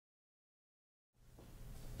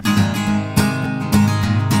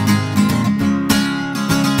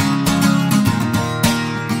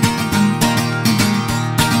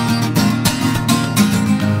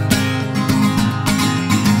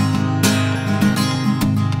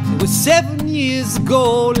was 7 years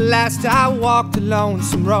ago, last I walked a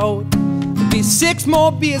lonesome road. There'll be 6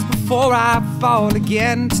 more beers before I fall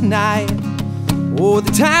again tonight. Oh,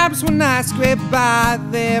 the times when I scrape by,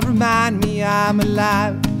 they remind me I'm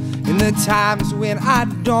alive. And the times when I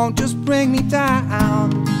don't just bring me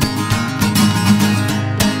down.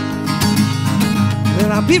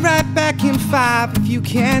 Well, I'll be right back in 5 if you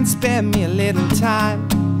can spare me a little time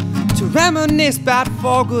to reminisce about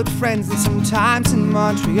 4 good friends and some times in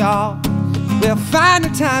Montreal. Well,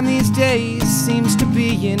 finding time these days seems to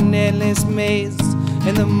be an endless maze,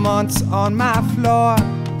 and the months on my floor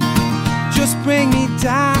just bring me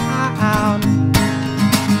down.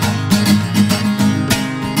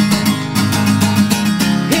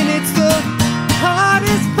 And it's the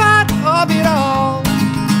hardest part of it all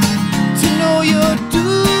to know you're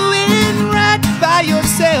doing right by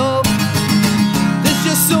yourself. There's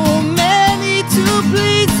just so many to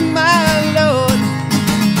please, my Lord.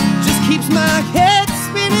 Just keeps my head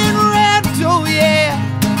spinning round, oh yeah,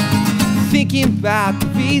 thinking about the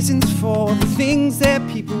reasons for the things that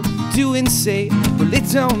people do and say. Well, it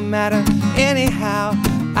don't matter anyhow.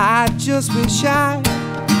 I just wish I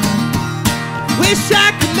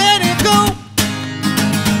could let it go.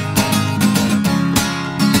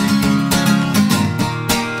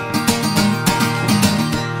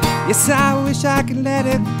 Yes, I wish I could let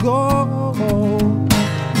it go.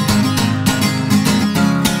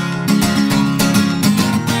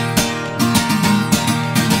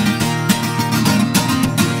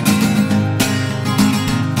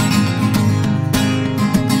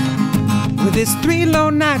 There's 3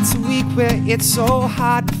 long nights a week where it's so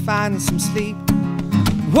hard to find some sleep,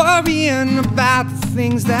 worrying about the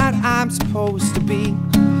things that I'm supposed to be.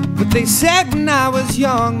 But they said when I was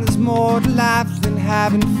young there's more to life than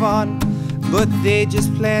having fun, but they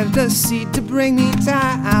just planted a seed to bring me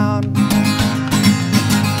down.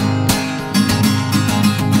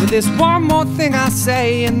 But there's one more thing I'll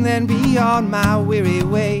say and then be on my weary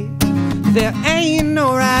way. There ain't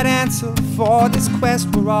no right answer for this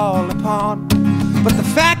quest we're all upon, but the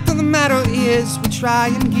fact of the matter is we try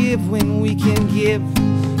and give when we can give,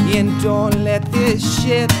 and don't let this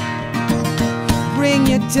shit bring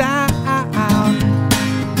you down.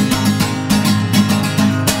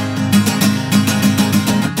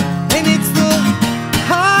 And it's the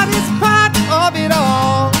hardest part of it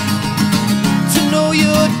all to know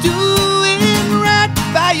you're doing right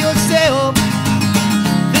by yourself.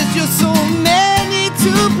 Just so many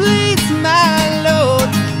to please, my Lord.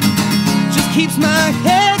 Just keeps my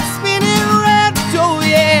head spinning round, oh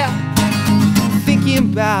yeah, thinking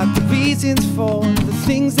about the reasons for the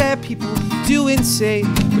things that people do and say.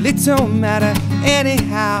 Well, it don't matter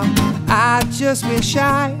anyhow. I just wish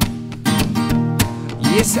yes,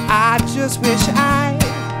 I just wish I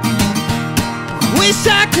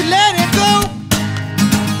could let it go.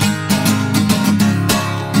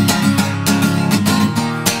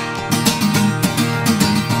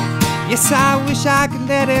 Yes, I wish I could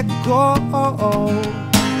let it go.